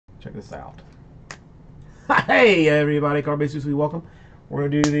Check this out. Hey everybody, Card-Based welcome. We're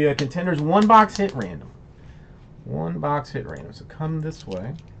going to do the Contenders one box hit random. One box hit random. So come this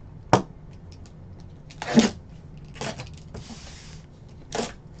way. In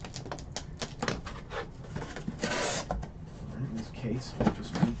this case, we'll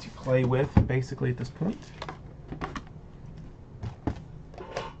just need to play with basically at this point.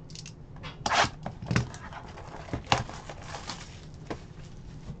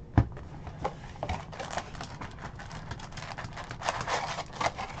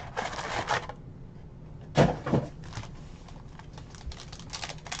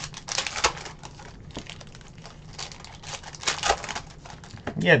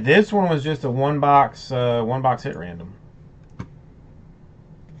 Yeah, this one was just a one box hit random.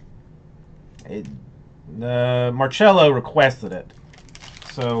 Marcello requested it,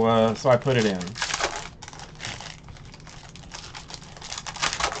 so I put it in.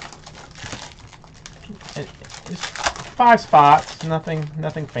 It's 5 spots,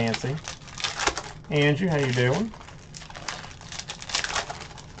 nothing fancy. Andrew, how you doing?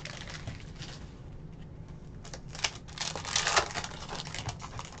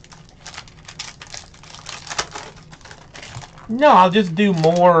 No, I'll just do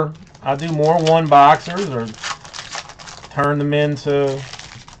more. I'll do more one boxers or turn them into,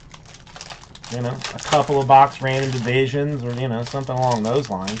 you know, a couple of box random divisions or, you know, something along those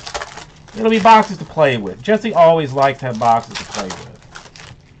lines. It'll be boxes to play with. Jesse always likes to have boxes to play with.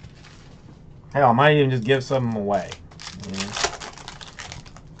 Hell, I might even just give some of them away. You know?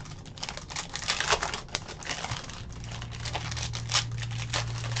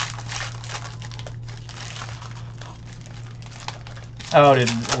 Oh,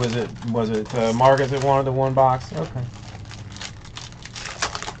 was it Marcus that wanted the one box? Okay.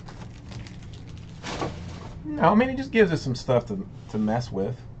 No, I mean it just gives us some stuff to mess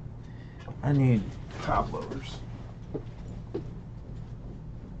with. I need top loaders.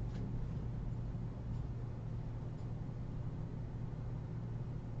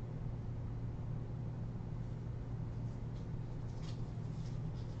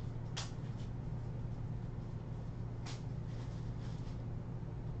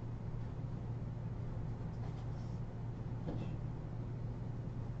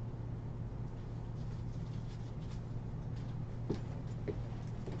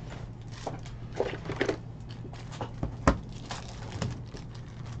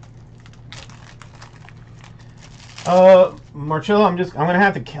 Marcello, I'm gonna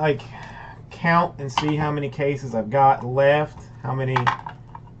have to like count and see how many cases I've got left, how many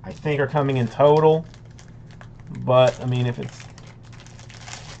I think are coming in total. But I mean, if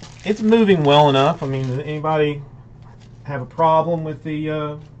it's moving well enough. I mean, does anybody have a problem with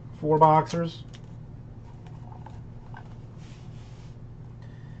the 4 boxers?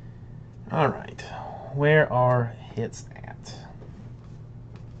 All right, where are hits at?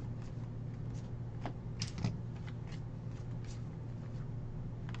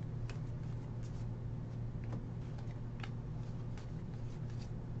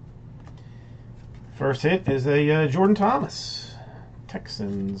 First hit is a Jordan Thomas,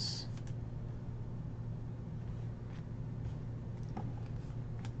 Texans.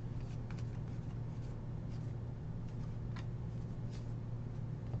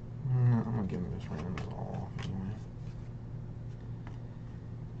 I'm gonna give him this random at all. Anyway.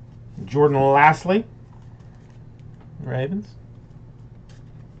 Jordan Lastly, Ravens.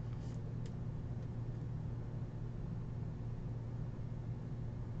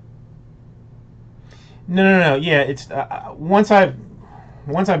 No. Yeah, it's once I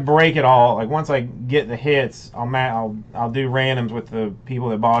break it all, like once I get the hits, I'll do randoms with the people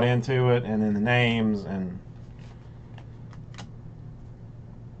that bought into it, and then the names, and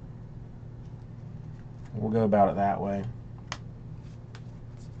we'll go about it that way.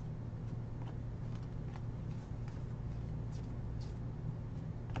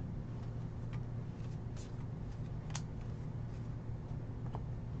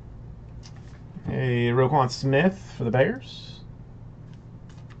 Hey, Roquan Smith for the Bears.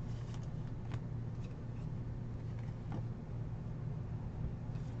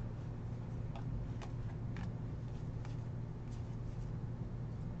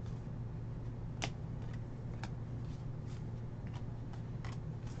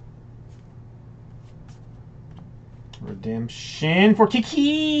 Redemption for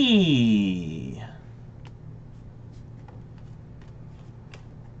Kiki.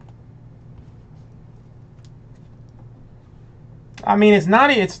 I mean, it's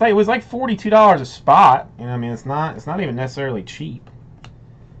not. It was like $42 a spot. You know, I mean, it's not even necessarily cheap.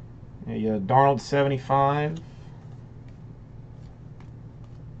 Yeah, Darnold 75.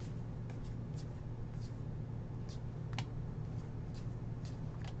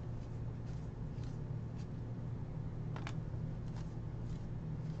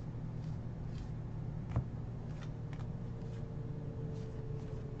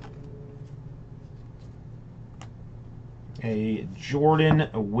 A Jordan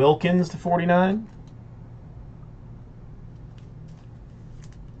Wilkins to 49.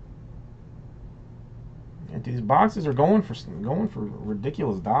 And these boxes are going for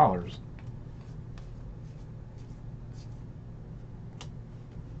ridiculous dollars.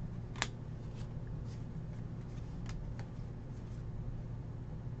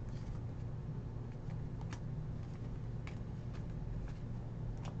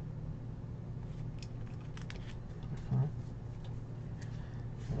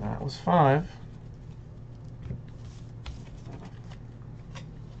 That was 5.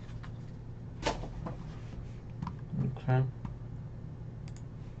 Okay.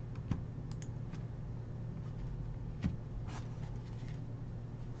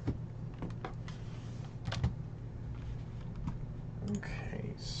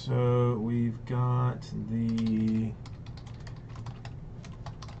 Okay, so we've got the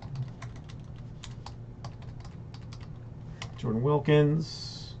Jordan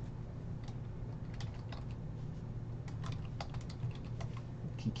Wilkins,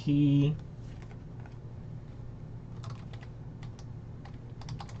 Kiki,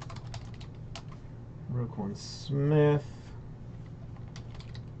 Roquan Smith,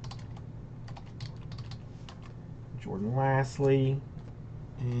 Jordan Lastly,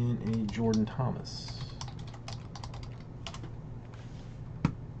 and a Jordan Thomas.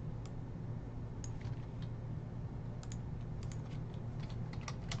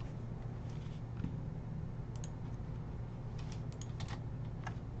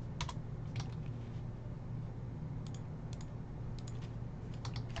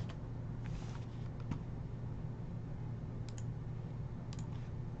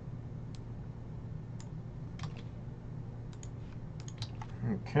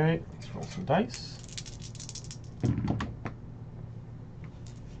 Okay, let's roll some dice.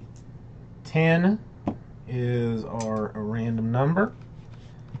 10 is our random number.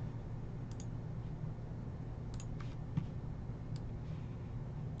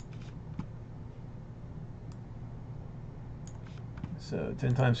 So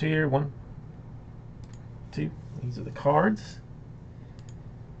 10 times here, 1, 2, these are the cards.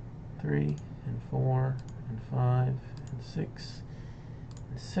 3 and 4 and 5 and 6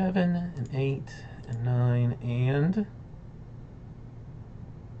 and 7 and 8 and 9 and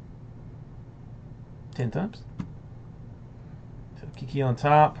 10 times. So Kiki on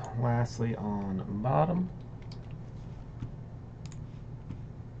top, Lastly on bottom.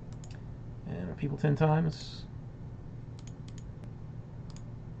 And our people 10 times.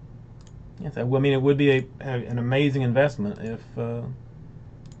 Yes, I mean it would be an amazing investment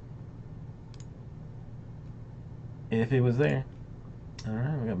if it was there. All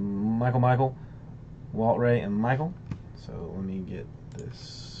right, we got Michael, Walt Ray, and Michael. So let me get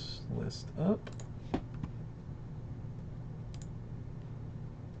this list up.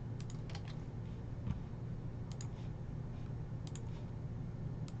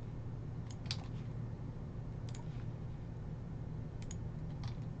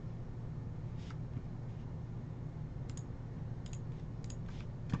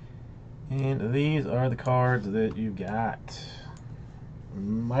 And these are the cards that you got.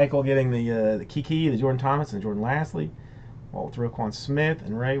 Michael getting the Kiki, the Jordan Thomas, and the Jordan Lastly. Walt with Roquan Smith,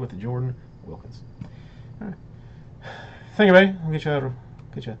 and Ray with the Jordan Wilkins. All right. Thank you, Ray. I'll get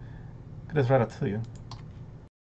this right out to you.